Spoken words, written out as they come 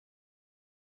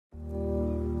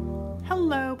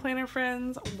Hello planner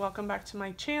friends, welcome back to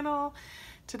my channel.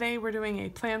 Today we're doing a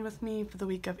plan with me for the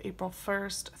week of April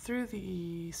 1st through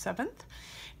the 7th,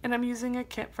 and I'm using a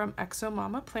kit from Exo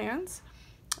Mama Plans.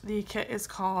 The kit is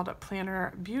called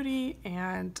Planner Beauty,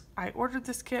 and I ordered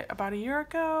this kit about a year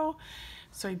ago,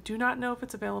 so I do not know if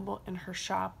it's available in her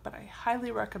shop, but I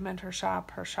highly recommend her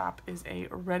shop. Her shop is a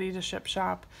ready-to-ship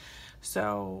shop,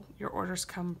 so your orders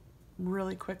come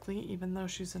really quickly even though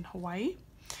she's in Hawaii.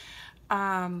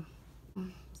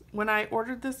 When I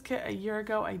ordered this kit a year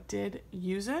ago, I did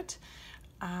use it.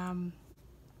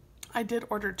 I did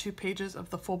order 2 pages of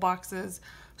the full boxes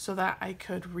so that I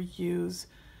could reuse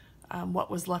what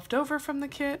was left over from the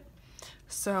kit.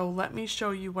 So let me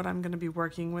show you what I'm going to be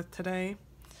working with today.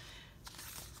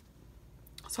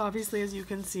 So obviously, as you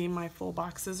can see, my full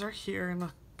boxes are here,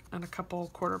 and a couple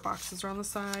quarter boxes are on the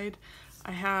side.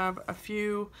 I have a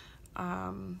few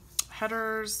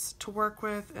headers to work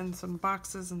with, and some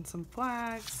boxes and some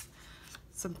flags,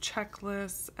 some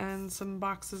checklists, and some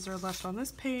boxes are left on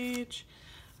this page.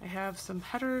 I have some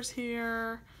headers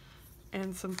here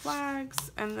and some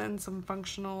flags, and then some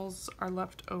functionals are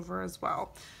left over as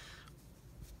well.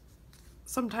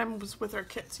 Sometimes with our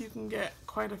kits you can get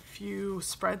quite a few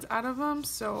spreads out of them,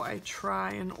 so I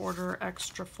try and order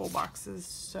extra full boxes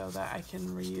so that I can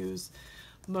reuse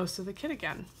most of the kit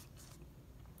again.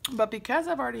 But because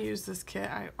I've already used this kit,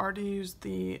 I already used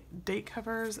the date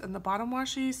covers and the bottom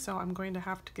washi, so I'm going to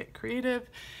have to get creative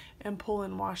and pull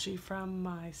in washi from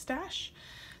my stash.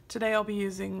 Today I'll be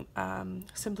using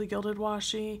Simply Gilded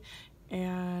washi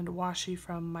and washi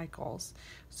from Michaels.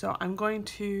 So I'm going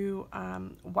to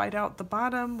white out the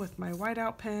bottom with my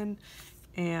whiteout pen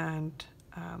and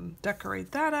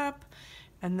decorate that up,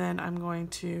 and then I'm going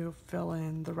to fill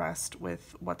in the rest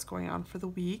with what's going on for the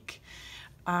week.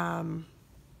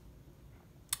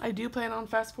 I do plan on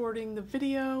fast forwarding the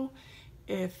video.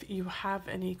 If you have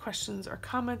any questions or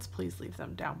comments, please leave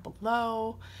them down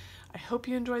below. I hope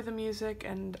you enjoy the music,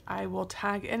 and I will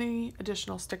tag any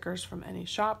additional stickers from any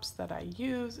shops that I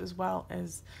use, as well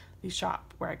as the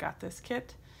shop where I got this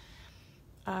kit.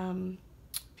 If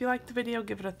you liked the video,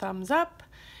 give it a thumbs up.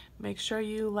 Make sure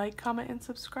you like, comment, and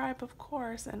subscribe, of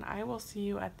course, and I will see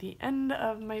you at the end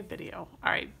of my video.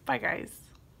 All right, bye guys.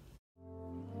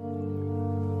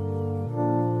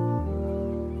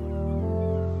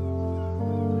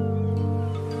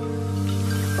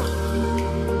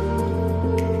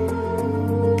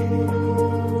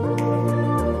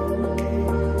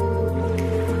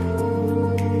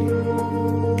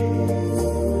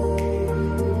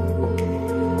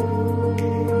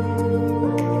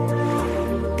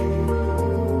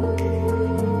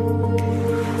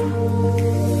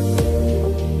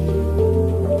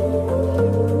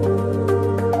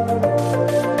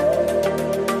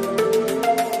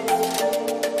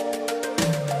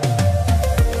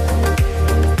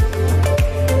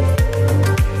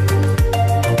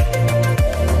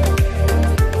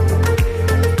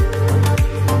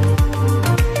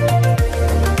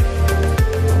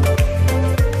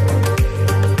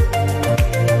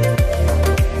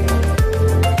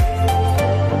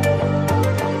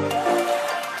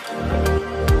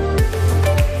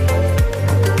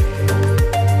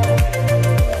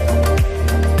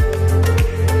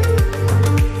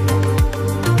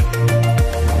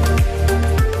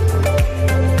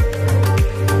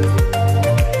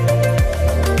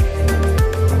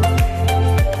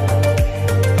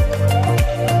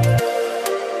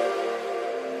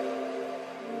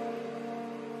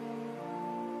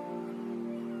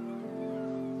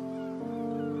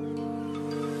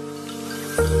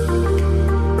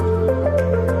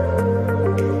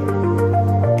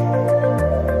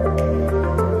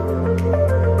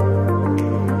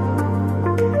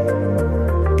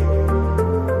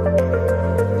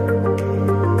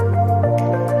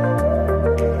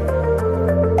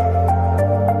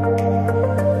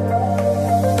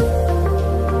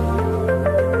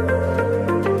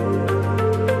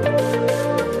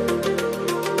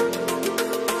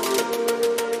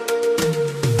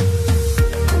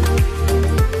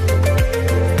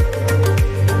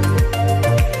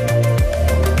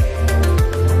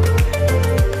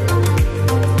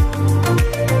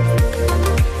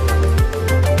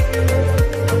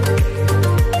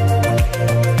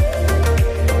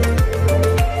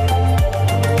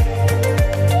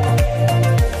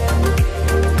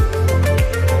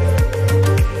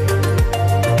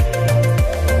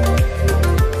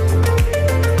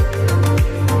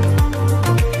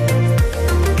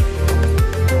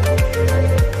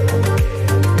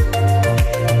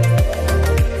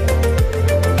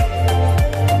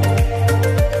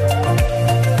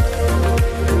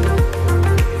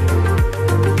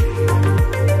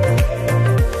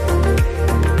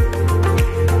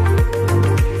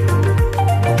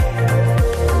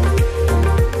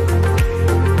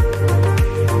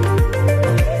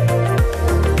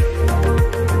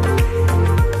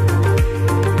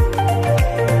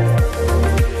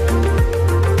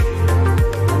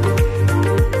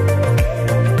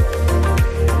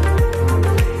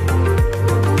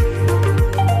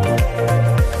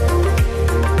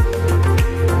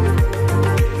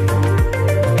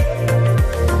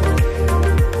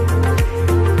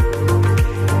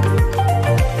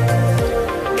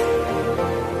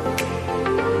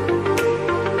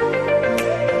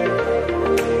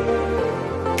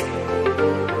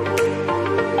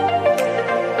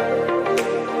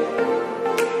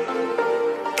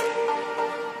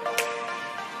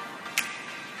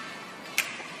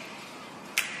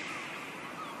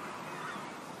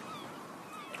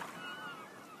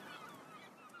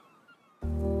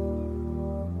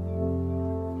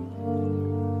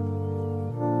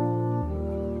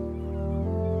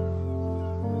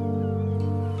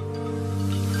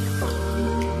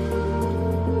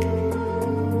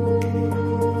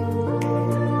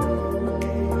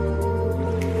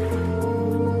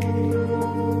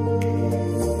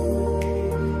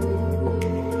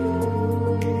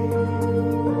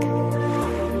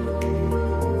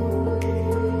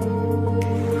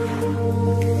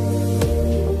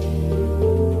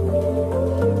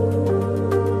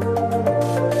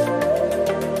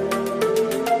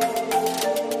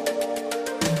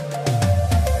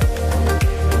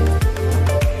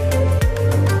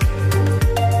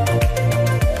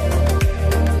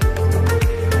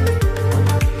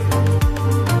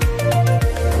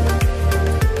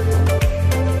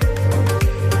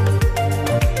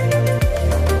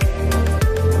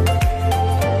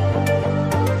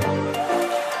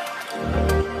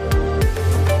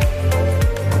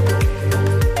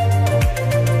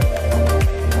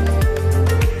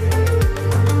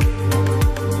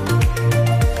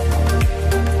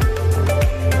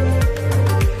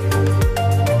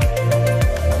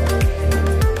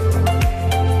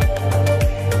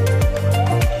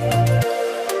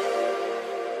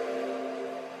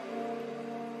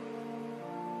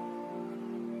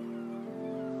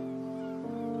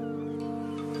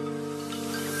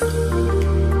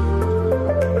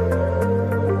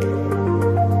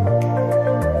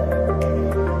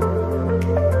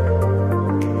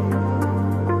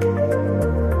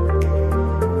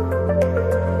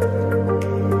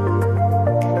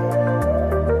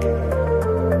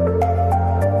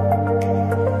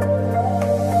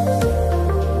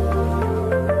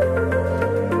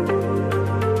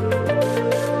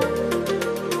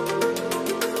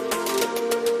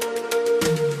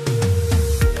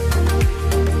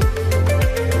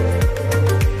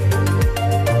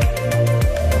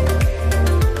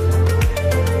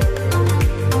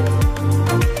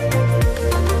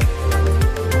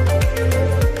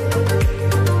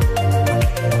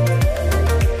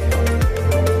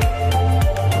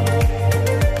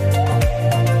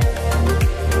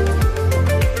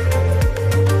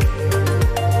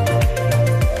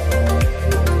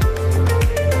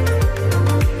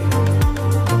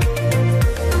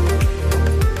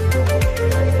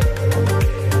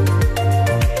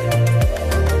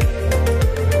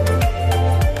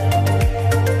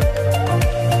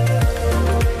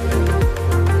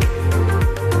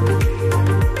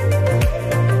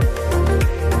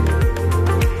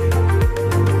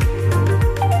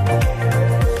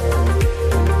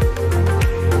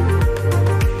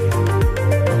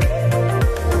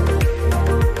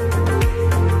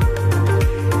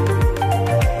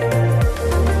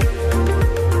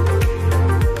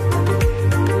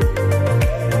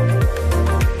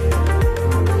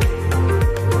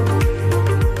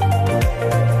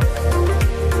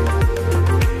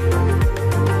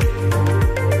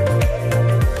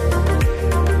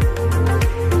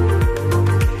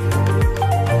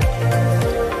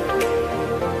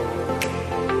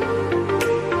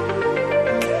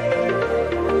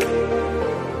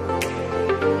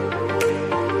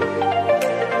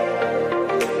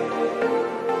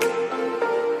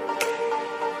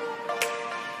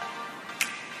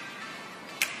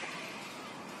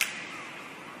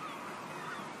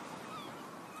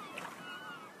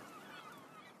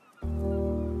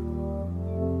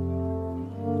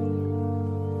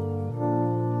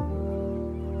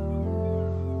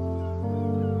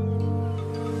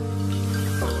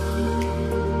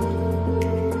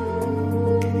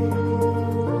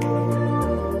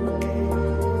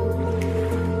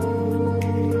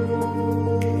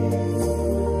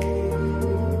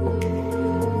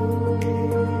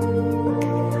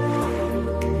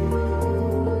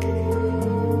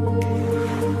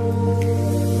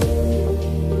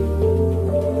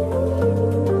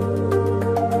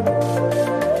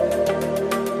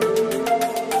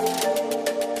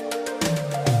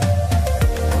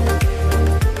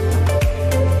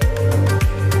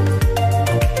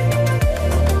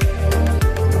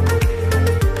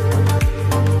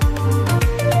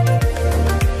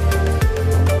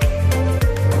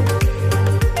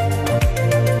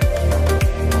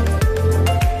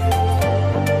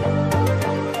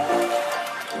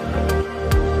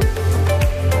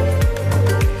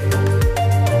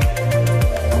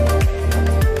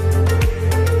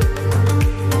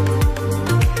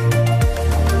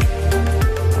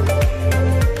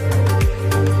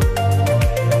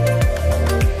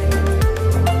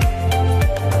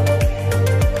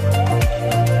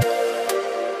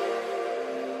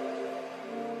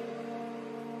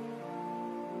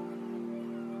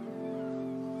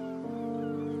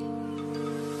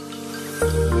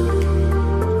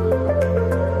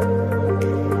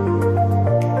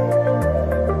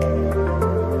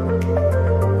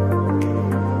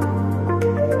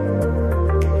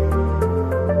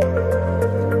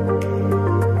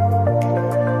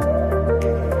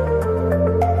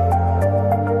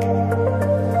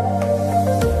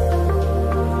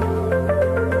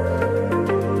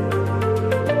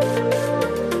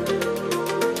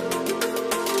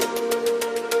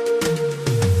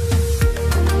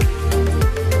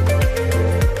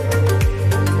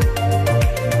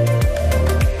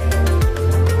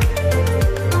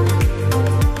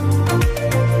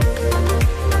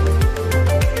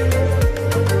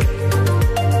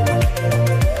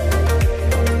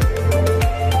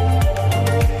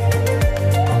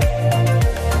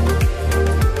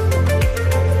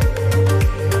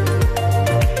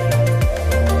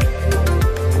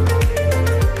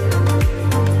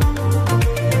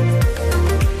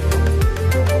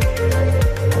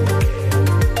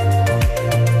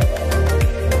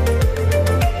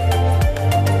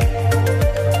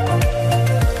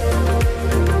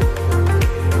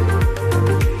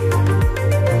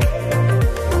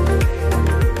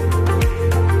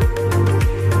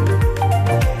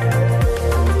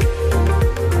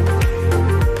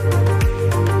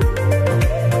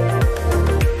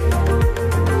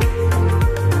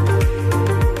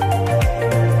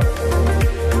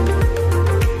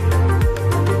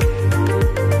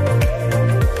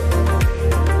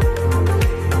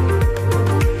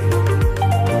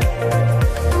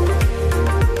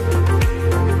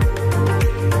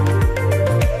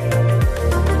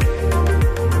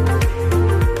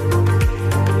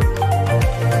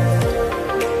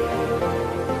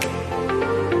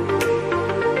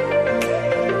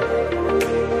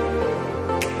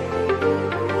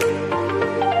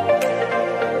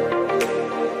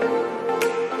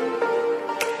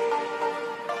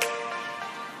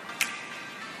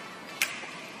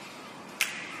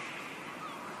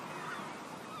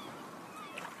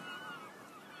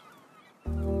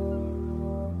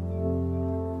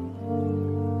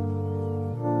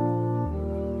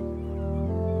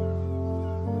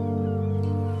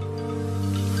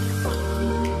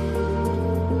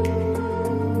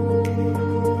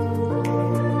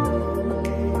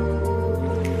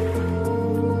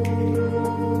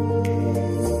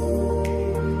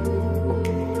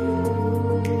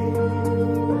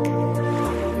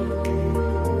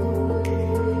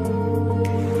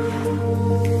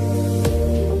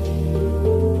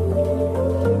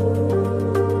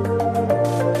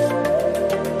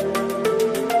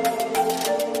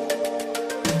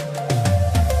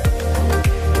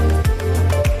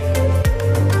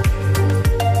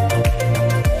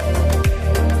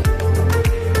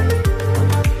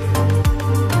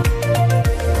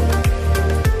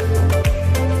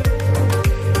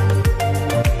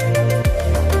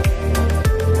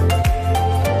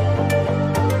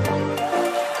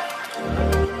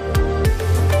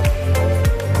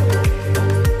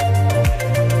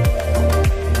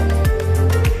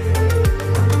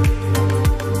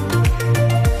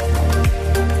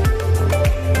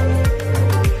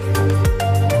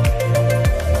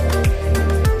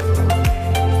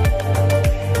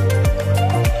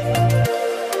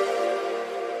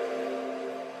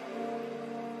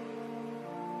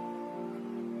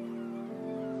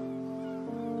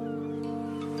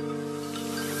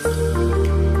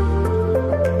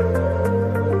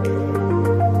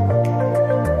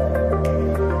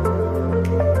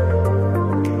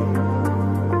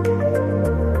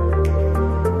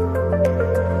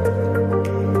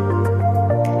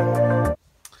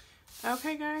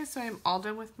 all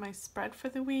done with my spread for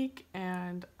the week,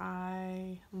 and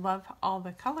I love all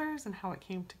the colors and how it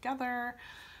came together.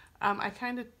 I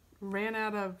kind of ran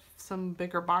out of some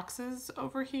bigger boxes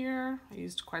over here. I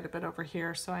used quite a bit over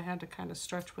here, so I had to kind of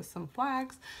stretch with some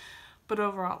flags, but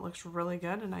overall it looks really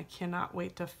good and I cannot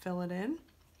wait to fill it in.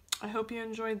 I hope you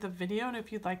enjoyed the video, and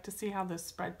if you'd like to see how this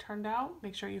spread turned out,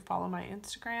 make sure you follow my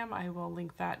Instagram. I will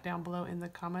link that down below in the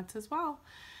comments as well.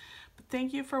 But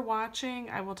thank you for watching.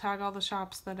 I will tag all the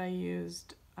shops that I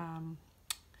used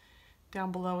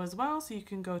down below as well, so you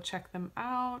can go check them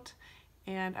out.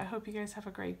 And I hope you guys have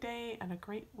a great day and a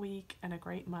great week and a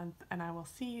great month, and I will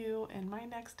see you in my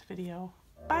next video.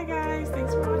 Bye guys,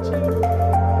 thanks for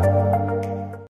watching.